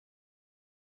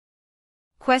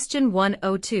Question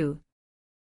 102.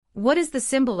 What is the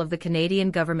symbol of the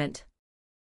Canadian government?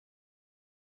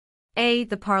 A.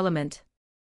 The Parliament.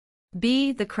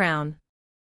 B. The Crown.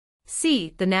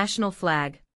 C. The national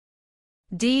flag.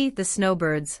 D. The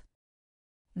snowbirds.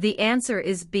 The answer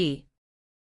is B.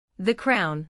 The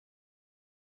Crown.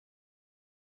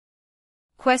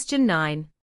 Question 9.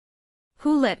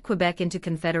 Who let Quebec into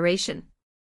Confederation?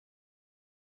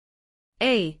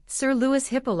 A. Sir Louis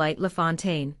Hippolyte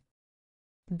Lafontaine.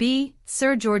 B.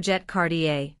 Sir Georgette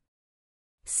Cartier.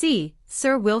 C.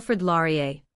 Sir Wilfrid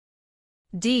Laurier.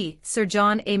 D. Sir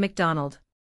John A. Macdonald.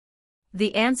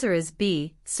 The answer is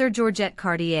B. Sir Georgette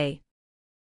Cartier.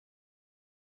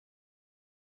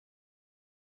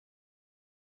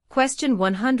 Question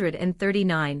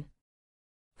 139.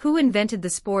 Who invented the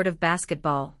sport of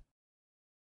basketball?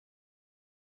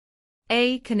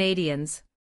 A. Canadians.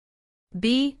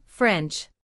 B. French.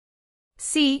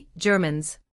 C.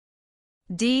 Germans.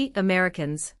 D.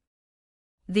 Americans.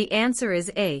 The answer is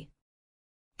A.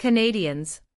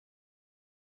 Canadians.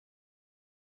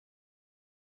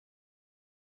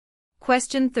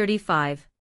 Question 35.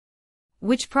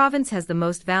 Which province has the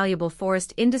most valuable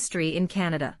forest industry in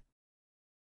Canada?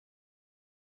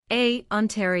 A.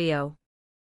 Ontario.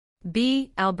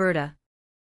 B. Alberta.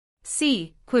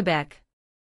 C. Quebec.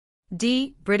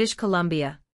 D. British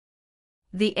Columbia.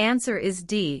 The answer is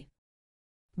D.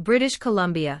 British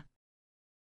Columbia.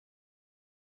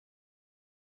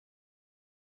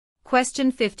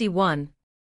 Question 51.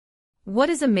 What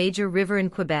is a major river in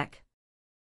Quebec?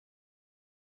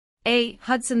 A.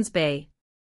 Hudson's Bay.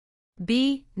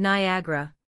 B.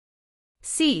 Niagara.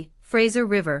 C. Fraser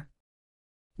River.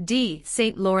 D.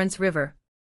 St. Lawrence River.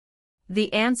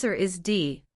 The answer is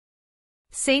D.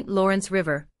 St. Lawrence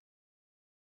River.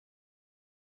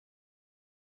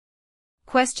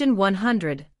 Question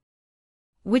 100.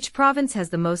 Which province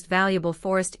has the most valuable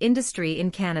forest industry in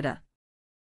Canada?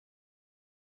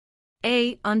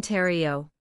 A. Ontario.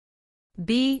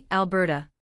 B. Alberta.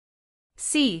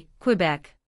 C.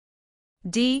 Quebec.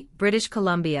 D. British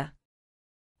Columbia.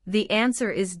 The answer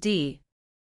is D.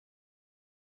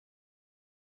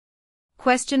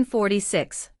 Question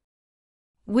 46.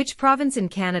 Which province in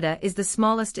Canada is the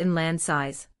smallest in land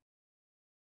size?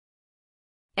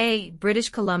 A. British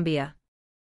Columbia.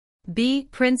 B.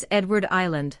 Prince Edward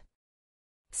Island.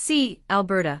 C.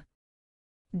 Alberta.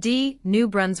 D. New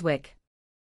Brunswick.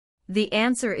 The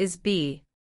answer is B.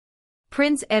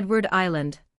 Prince Edward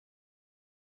Island.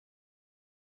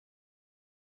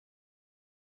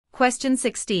 Question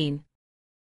 16.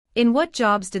 In what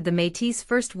jobs did the Métis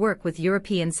first work with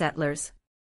European settlers?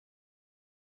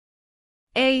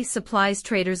 A. Supplies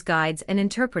traders, guides and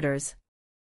interpreters.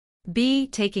 B.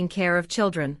 Taking care of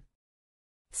children.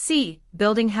 C.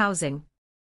 Building housing.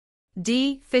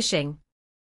 D. Fishing.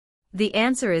 The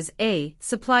answer is A.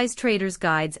 Supplies traders,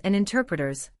 guides and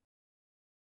interpreters.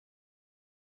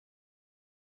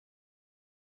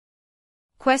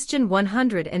 Question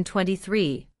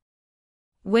 123.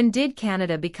 When did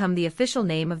Canada become the official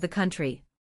name of the country?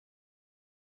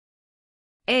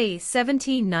 A.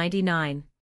 1799.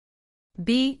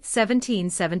 B.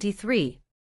 1773.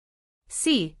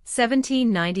 C.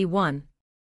 1791.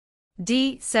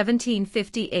 D.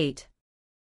 1758.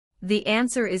 The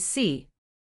answer is C.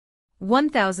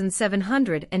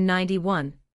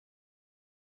 1791.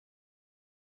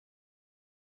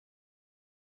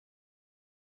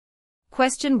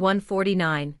 Question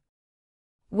 149.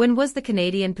 When was the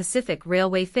Canadian Pacific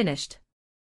Railway finished?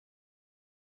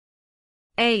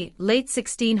 A. Late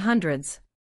 1600s.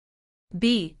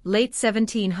 B. Late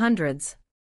 1700s.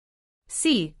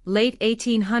 C. Late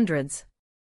 1800s.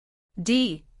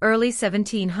 D. Early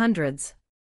 1700s.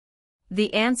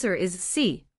 The answer is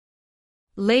C.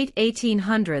 Late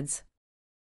 1800s.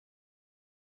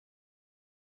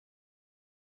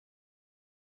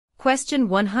 Question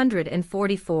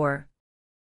 144.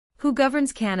 Who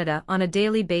governs Canada on a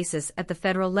daily basis at the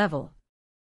federal level?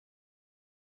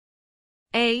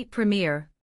 A. Premier.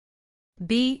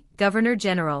 B. Governor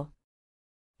General.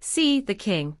 C. The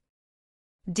King.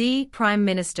 D. Prime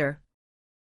Minister.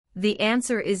 The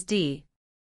answer is D.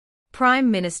 Prime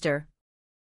Minister.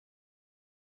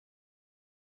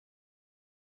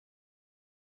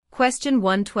 Question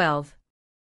 112.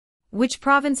 Which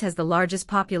province has the largest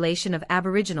population of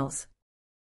Aboriginals?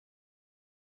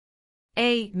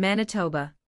 A.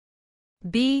 Manitoba.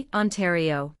 B.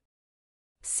 Ontario.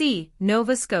 C.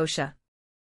 Nova Scotia.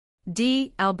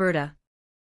 D. Alberta.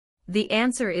 The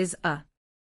answer is A.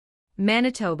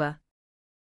 Manitoba.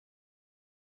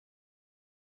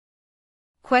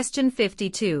 Question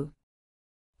 52.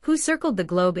 Who circled the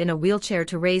globe in a wheelchair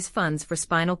to raise funds for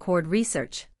spinal cord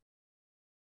research?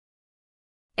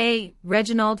 A.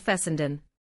 Reginald Fessenden.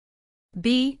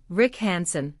 B. Rick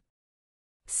Hansen.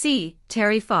 C.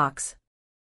 Terry Fox.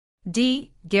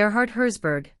 D. Gerhard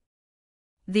Herzberg.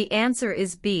 The answer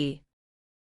is B.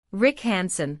 Rick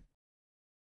Hansen.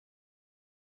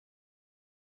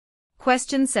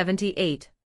 Question 78.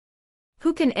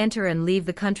 Who can enter and leave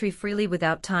the country freely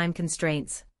without time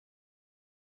constraints?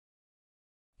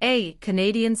 A.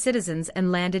 Canadian citizens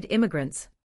and landed immigrants.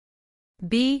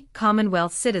 B.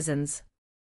 Commonwealth citizens.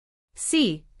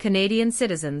 C. Canadian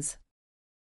citizens.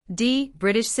 D.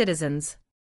 British citizens.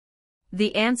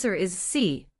 The answer is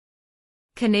C.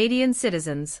 Canadian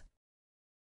citizens.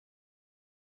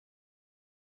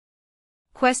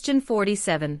 Question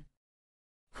 47.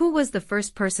 Who was the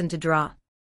first person to draw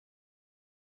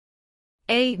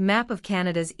A. Map of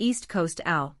Canada's East Coast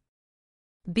AL.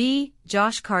 B.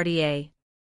 Josh Cartier.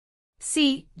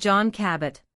 C. John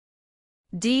Cabot.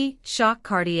 D. Jacques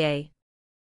Cartier.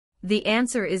 The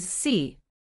answer is C.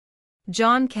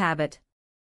 John Cabot.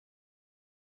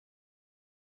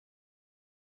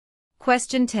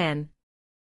 Question 10.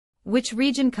 Which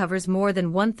region covers more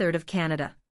than one-third of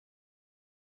Canada?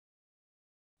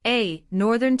 A.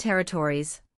 Northern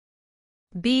Territories.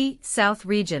 B. South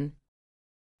Region.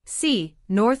 C.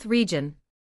 North Region.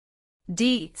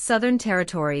 D. Southern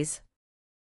Territories.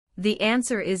 The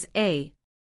answer is A.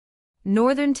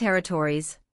 Northern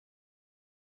Territories.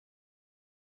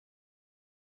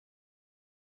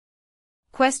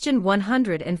 Question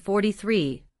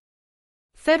 143.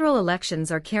 Federal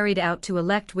elections are carried out to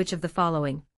elect which of the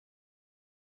following?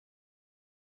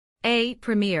 A.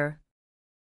 Premier.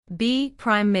 B.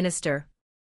 Prime Minister.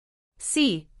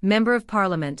 C. Member of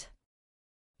Parliament.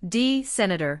 D.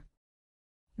 Senator.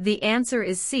 The answer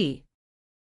is C.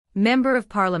 Member of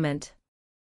Parliament.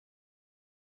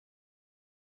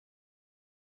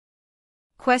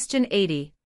 Question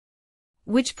 80.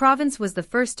 Which province was the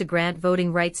first to grant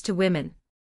voting rights to women?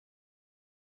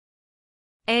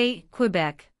 A.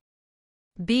 Quebec.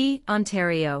 B.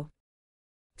 Ontario.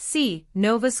 C.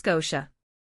 Nova Scotia.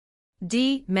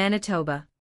 D. Manitoba.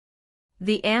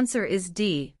 The answer is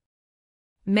D.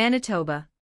 Manitoba.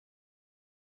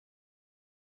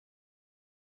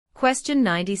 Question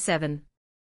 97.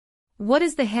 What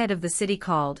is the head of the city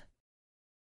called?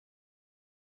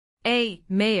 A.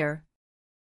 Mayor.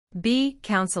 B.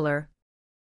 Councillor.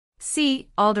 C.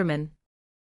 Alderman.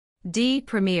 D.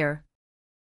 Premier.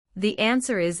 The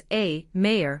answer is A.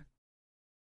 Mayor.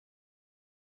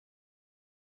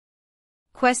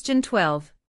 Question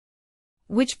 12.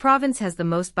 Which province has the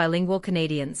most bilingual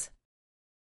Canadians?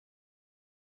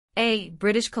 A.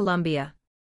 British Columbia.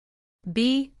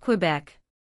 B. Quebec.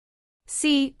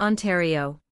 C.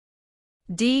 Ontario.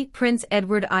 D. Prince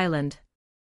Edward Island.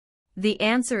 The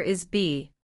answer is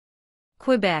B.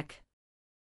 Quebec.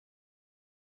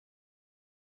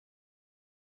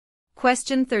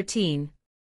 Question 13.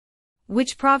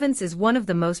 Which province is one of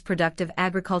the most productive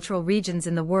agricultural regions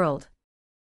in the world?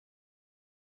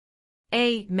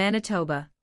 A. Manitoba.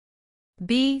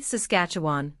 B.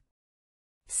 Saskatchewan.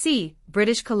 C.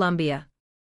 British Columbia.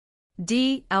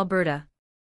 D. Alberta.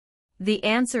 The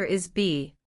answer is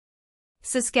B.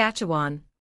 Saskatchewan.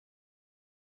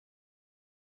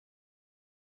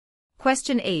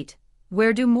 Question 8.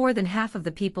 Where do more than half of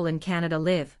the people in Canada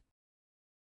live?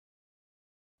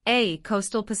 A.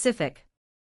 Coastal Pacific.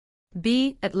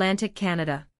 B. Atlantic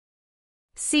Canada.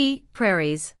 C.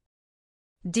 Prairies.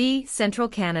 D. Central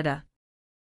Canada.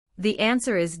 The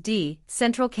answer is D.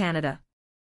 Central Canada.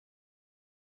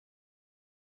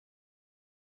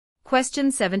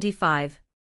 Question 75.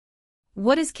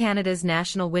 What is Canada's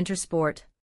national winter sport?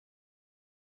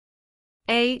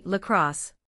 A.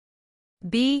 Lacrosse.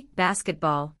 B.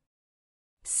 Basketball.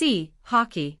 C.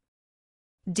 Hockey.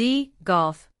 D.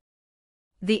 Golf.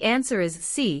 The answer is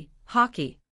C.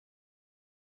 Hockey.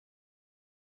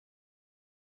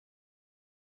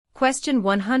 Question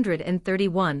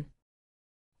 131.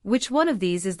 Which one of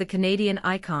these is the Canadian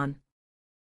icon?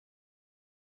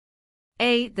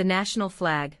 A. The national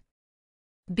flag.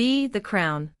 B. The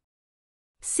crown.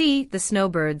 C. The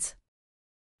snowbirds.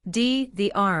 D.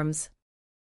 The arms.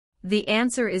 The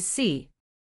answer is C.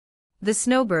 The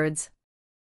snowbirds.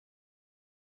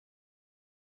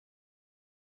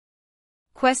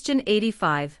 Question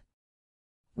 85.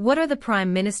 What are the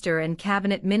Prime Minister and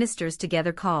Cabinet Ministers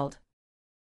together called?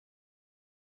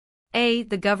 A.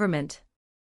 The Government.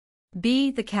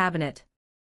 B. The Cabinet.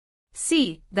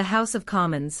 C. The House of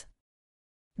Commons.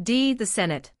 D. The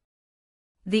Senate.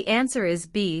 The answer is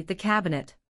B. The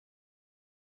Cabinet.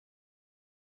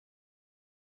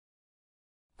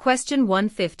 Question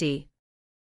 150.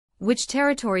 Which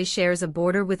territory shares a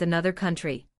border with another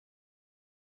country?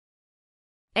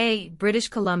 A. British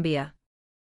Columbia.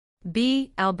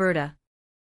 B. Alberta.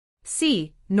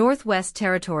 C. Northwest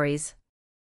Territories.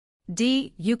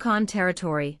 D. Yukon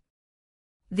Territory.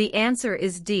 The answer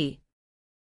is D.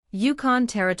 Yukon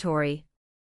Territory.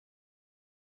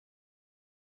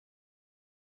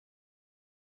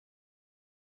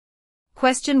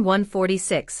 Question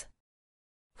 146.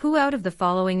 Who out of the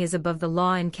following is above the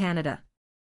law in Canada?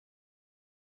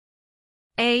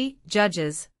 A.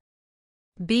 Judges.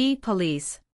 B.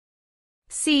 Police.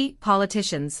 C.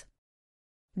 Politicians.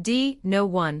 D. No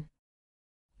one.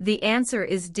 The answer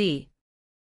is D.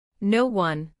 No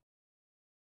one.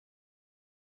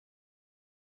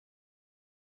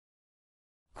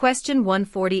 Question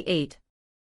 148.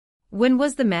 When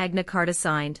was the Magna Carta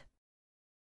signed?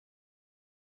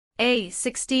 A.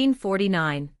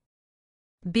 1649.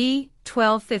 B.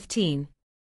 1215.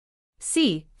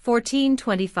 C.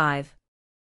 1425.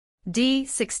 D.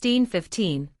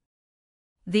 1615.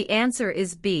 The answer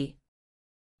is B.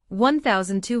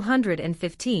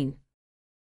 1215.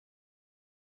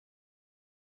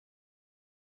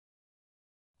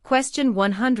 Question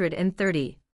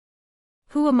 130.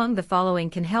 Who among the following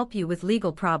can help you with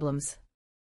legal problems?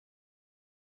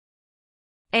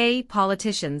 A.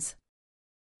 Politicians.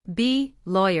 B.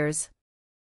 Lawyers.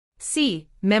 C.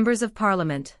 Members of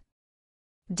Parliament.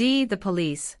 D. The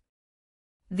police.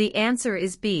 The answer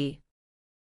is B.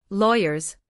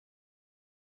 Lawyers.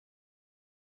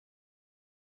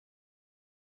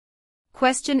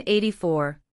 Question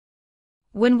 84.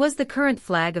 When was the current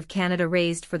flag of Canada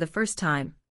raised for the first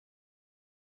time?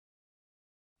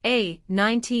 A.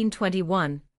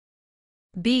 1921.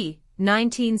 B.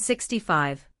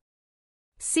 1965.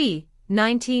 C.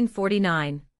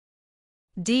 1949.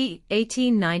 D.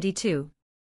 1892.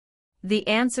 The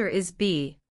answer is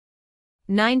B.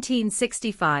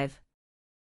 1965.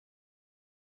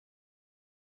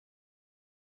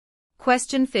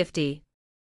 Question 50.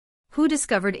 Who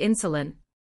discovered insulin?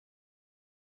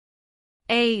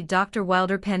 A. Dr.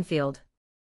 Wilder Penfield.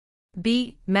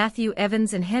 B. Matthew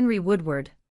Evans and Henry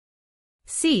Woodward.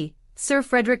 C. Sir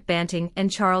Frederick Banting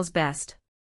and Charles Best.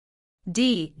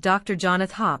 D. Dr.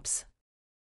 Jonathan Hops.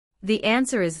 The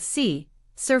answer is C.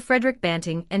 Sir Frederick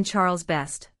Banting and Charles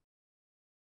Best.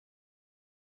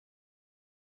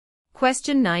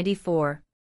 Question 94.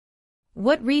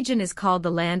 What region is called the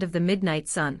Land of the Midnight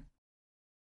Sun?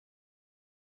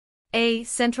 A.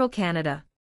 Central Canada.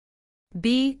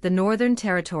 B. The Northern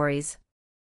Territories.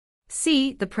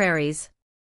 C. The Prairies.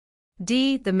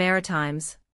 D. The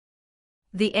Maritimes.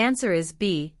 The answer is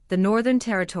B. The Northern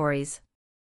Territories.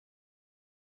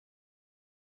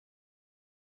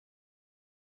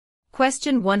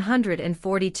 Question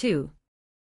 142.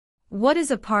 What is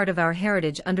a part of our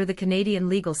heritage under the Canadian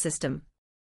legal system?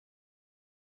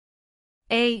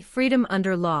 A. Freedom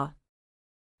under law.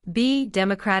 B.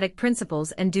 Democratic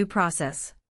principles and due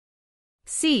process.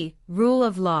 C. Rule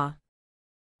of law.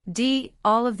 D.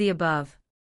 All of the above.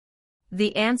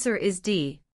 The answer is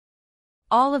D.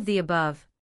 All of the above.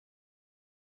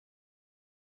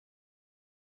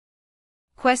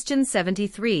 Question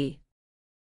 73.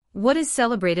 What is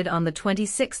celebrated on the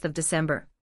 26th of December?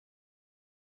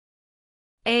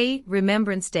 A.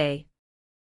 Remembrance Day.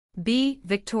 B.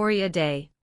 Victoria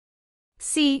Day.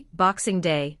 C. Boxing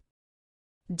Day.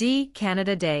 D.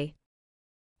 Canada Day.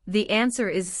 The answer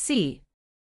is C.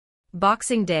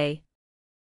 Boxing Day.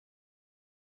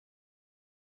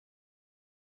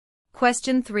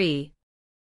 Question 3.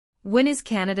 When is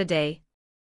Canada Day?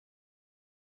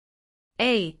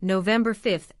 A. November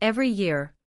 5th every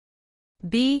year.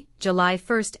 B. July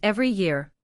 1st every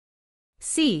year.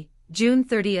 C. June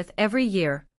 30th every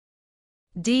year.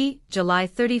 D. July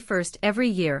 31st every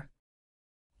year.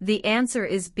 The answer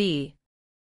is B.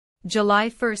 July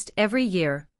 1st every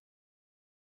year.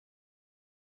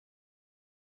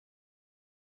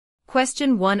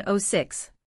 Question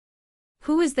 106.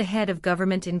 Who is the head of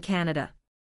government in Canada?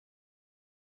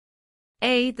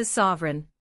 A. The Sovereign.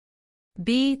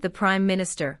 B. The Prime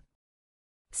Minister.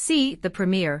 C. The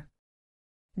Premier.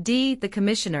 D. The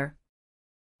Commissioner.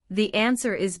 The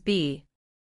answer is B.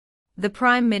 The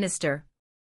Prime Minister.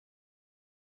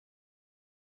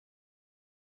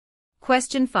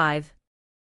 Question 5.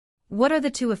 What are the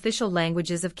two official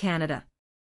languages of Canada?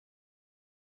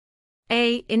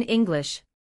 A. In English.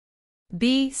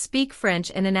 B. Speak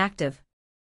French and inactive.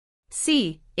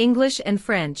 C. English and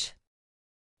French.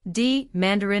 D.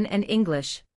 Mandarin and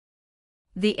English.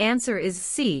 The answer is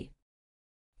C.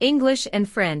 English and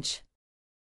French.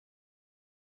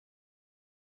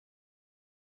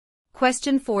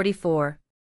 Question 44.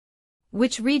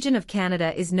 Which region of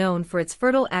Canada is known for its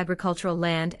fertile agricultural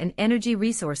land and energy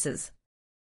resources?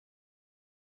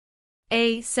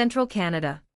 A. Central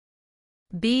Canada.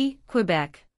 B.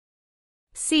 Quebec.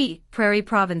 C. Prairie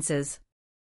Provinces.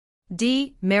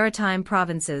 D. Maritime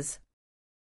Provinces.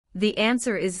 The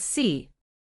answer is C.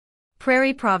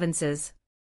 Prairie Provinces.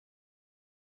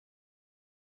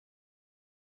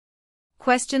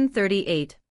 Question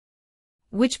 38.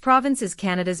 Which province is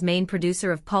Canada's main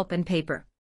producer of pulp and paper?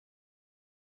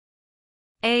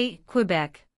 A.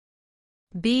 Quebec.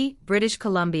 B. British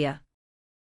Columbia.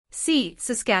 C.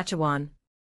 Saskatchewan.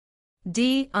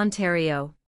 D.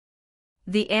 Ontario.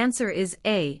 The answer is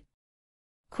A.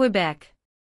 Quebec.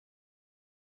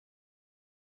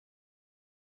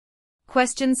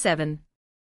 Question 7.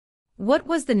 What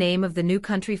was the name of the new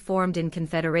country formed in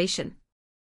Confederation?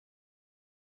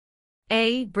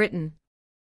 A. Britain.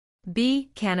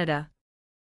 B. Canada.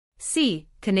 C.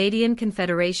 Canadian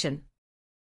Confederation.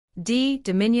 D.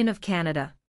 Dominion of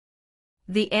Canada.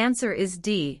 The answer is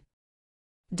D.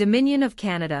 Dominion of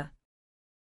Canada.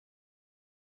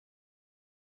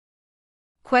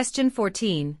 Question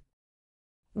 14.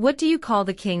 What do you call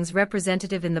the King's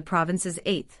representative in the province's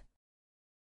 8th?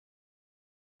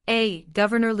 A.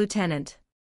 Governor-Lieutenant.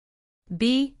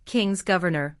 B. King's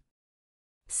Governor.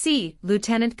 C.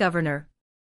 Lieutenant Governor.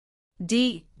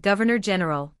 D.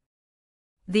 Governor-General.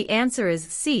 The answer is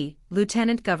C.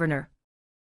 Lieutenant Governor.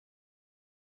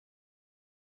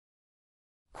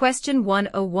 Question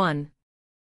 101.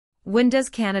 When does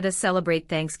Canada celebrate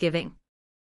Thanksgiving?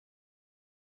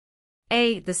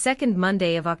 A. The second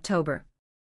Monday of October.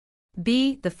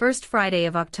 B. The first Friday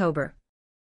of October.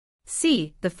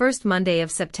 C. The first Monday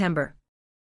of September.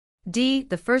 D.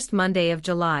 The first Monday of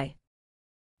July.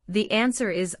 The answer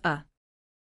is A.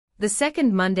 The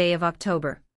second Monday of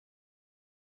October.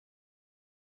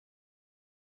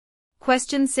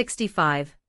 Question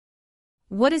 65.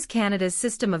 What is Canada's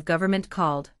system of government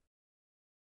called?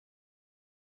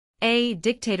 A.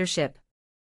 Dictatorship.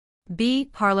 B.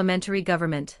 Parliamentary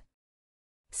government.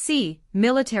 C.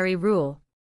 Military rule.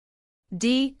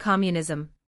 D. Communism.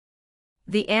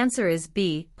 The answer is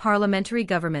B. Parliamentary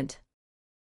government.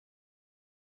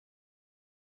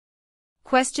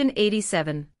 Question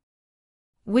 87.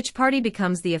 Which party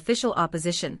becomes the official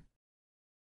opposition?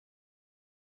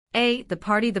 A. The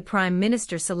party the Prime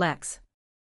Minister selects.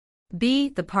 B.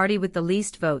 The party with the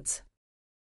least votes.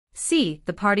 C.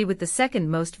 The party with the second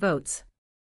most votes.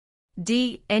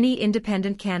 D. Any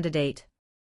independent candidate.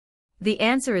 The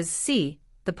answer is C.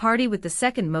 The party with the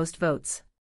second most votes.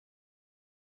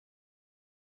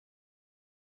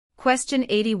 Question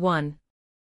 81.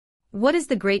 What is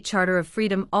the Great Charter of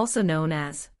Freedom also known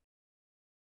as?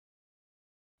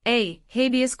 A.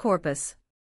 Habeas corpus.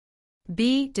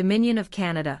 B. Dominion of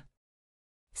Canada.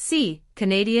 C.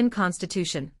 Canadian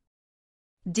Constitution.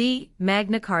 D.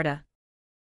 Magna Carta.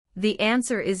 The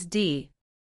answer is D.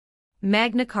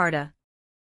 Magna Carta.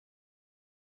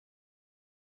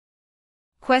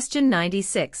 Question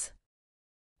 96.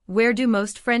 Where do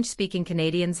most French-speaking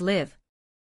Canadians live?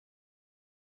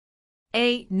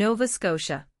 A. Nova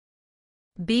Scotia.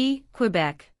 B.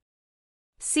 Quebec.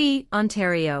 C.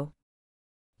 Ontario.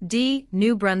 D.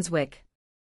 New Brunswick.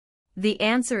 The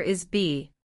answer is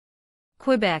B.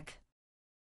 Quebec.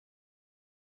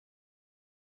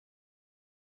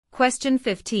 Question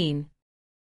 15.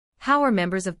 How are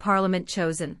members of Parliament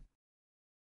chosen?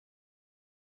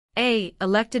 A.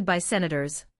 Elected by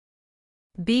senators.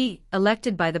 B.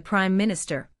 Elected by the Prime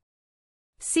Minister.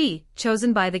 C.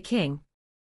 Chosen by the King.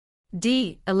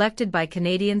 D. Elected by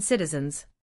Canadian citizens.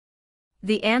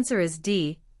 The answer is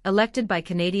D. Elected by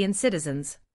Canadian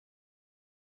citizens.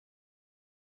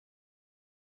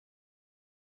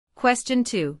 Question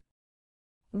 2.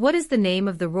 What is the name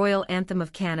of the Royal Anthem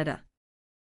of Canada?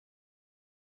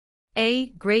 A.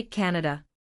 Great Canada.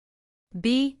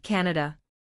 B. Canada.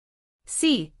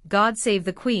 C. God Save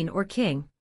the Queen or King.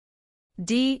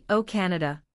 D. O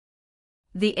Canada.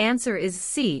 The answer is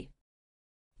C.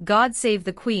 God Save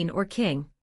the Queen or King.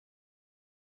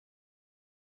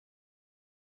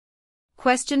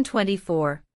 Question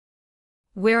 24.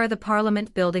 Where are the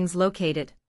Parliament buildings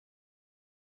located?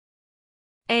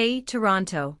 A.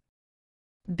 Toronto.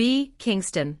 B.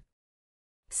 Kingston.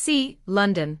 C.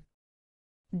 London.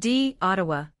 D.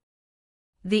 Ottawa.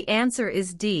 The answer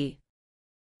is D.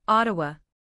 Ottawa.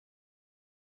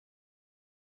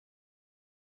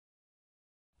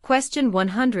 Question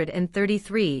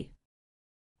 133.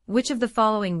 Which of the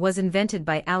following was invented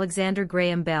by Alexander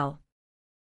Graham Bell?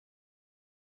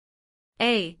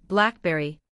 A.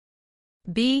 BlackBerry.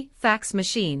 B. Fax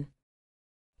machine.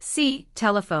 C.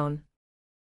 Telephone.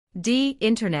 D.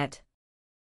 Internet.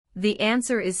 The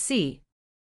answer is C.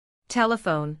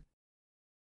 Telephone.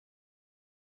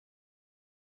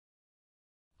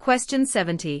 Question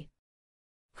 70.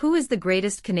 Who is the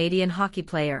greatest Canadian hockey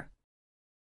player?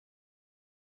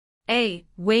 A.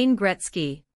 Wayne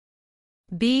Gretzky.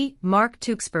 B. Mark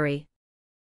Tewksbury.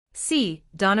 C.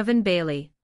 Donovan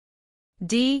Bailey.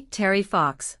 D. Terry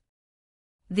Fox.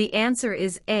 The answer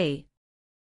is A.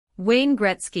 Wayne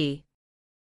Gretzky.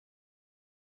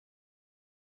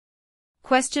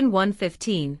 Question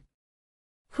 115.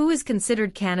 Who is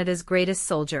considered Canada's greatest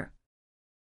soldier?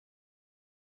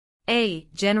 A.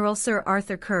 General Sir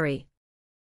Arthur Currie.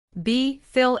 B.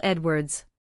 Phil Edwards.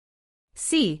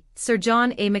 C. Sir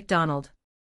John A. Macdonald.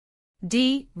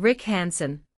 D. Rick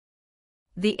Hansen.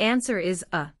 The answer is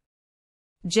A.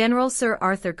 General Sir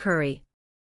Arthur Currie.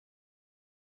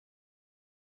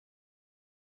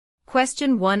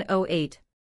 Question 108.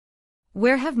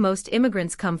 Where have most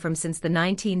immigrants come from since the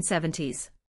 1970s?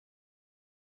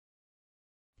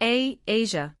 A.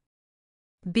 Asia.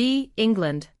 B.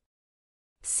 England.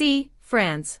 C.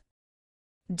 France.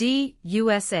 D.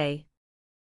 USA.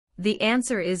 The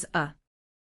answer is A.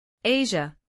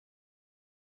 Asia.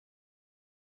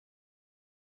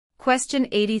 Question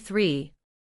 83.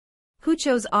 Who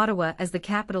chose Ottawa as the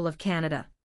capital of Canada?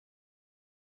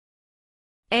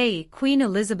 A. Queen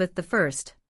Elizabeth I.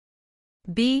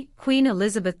 B. Queen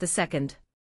Elizabeth II.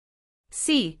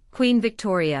 C. Queen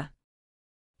Victoria.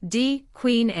 D.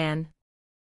 Queen Anne.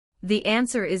 The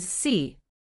answer is C.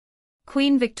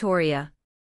 Queen Victoria.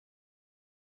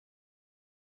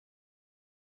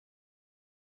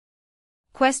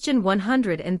 Question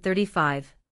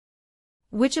 135.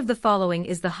 Which of the following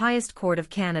is the highest court of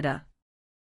Canada?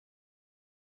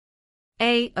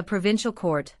 A. A provincial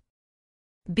court.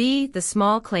 B. The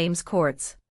small claims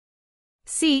courts.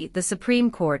 C. The Supreme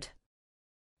Court.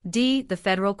 D. The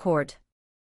Federal Court.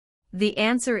 The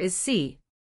answer is C.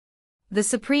 The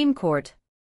Supreme Court.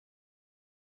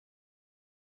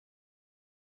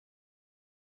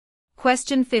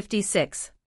 Question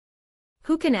 56.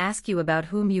 Who can ask you about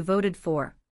whom you voted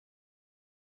for?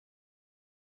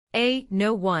 A.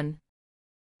 No one.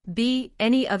 B.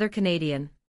 Any other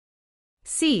Canadian.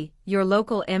 C. Your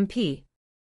local MP.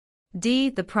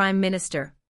 D. The Prime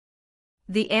Minister.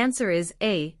 The answer is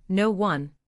A. No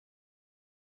one.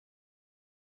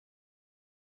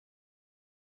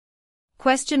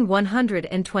 Question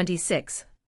 126.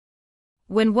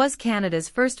 When was Canada's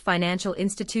first financial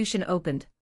institution opened?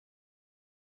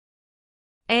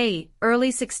 A.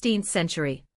 Early 16th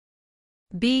century.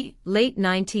 B. Late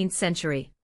 19th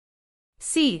century.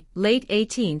 C. Late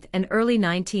 18th and early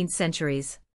 19th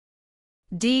centuries.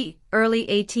 D. Early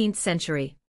 18th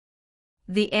century.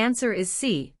 The answer is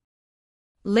C.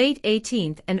 Late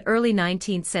 18th and early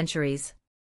 19th centuries.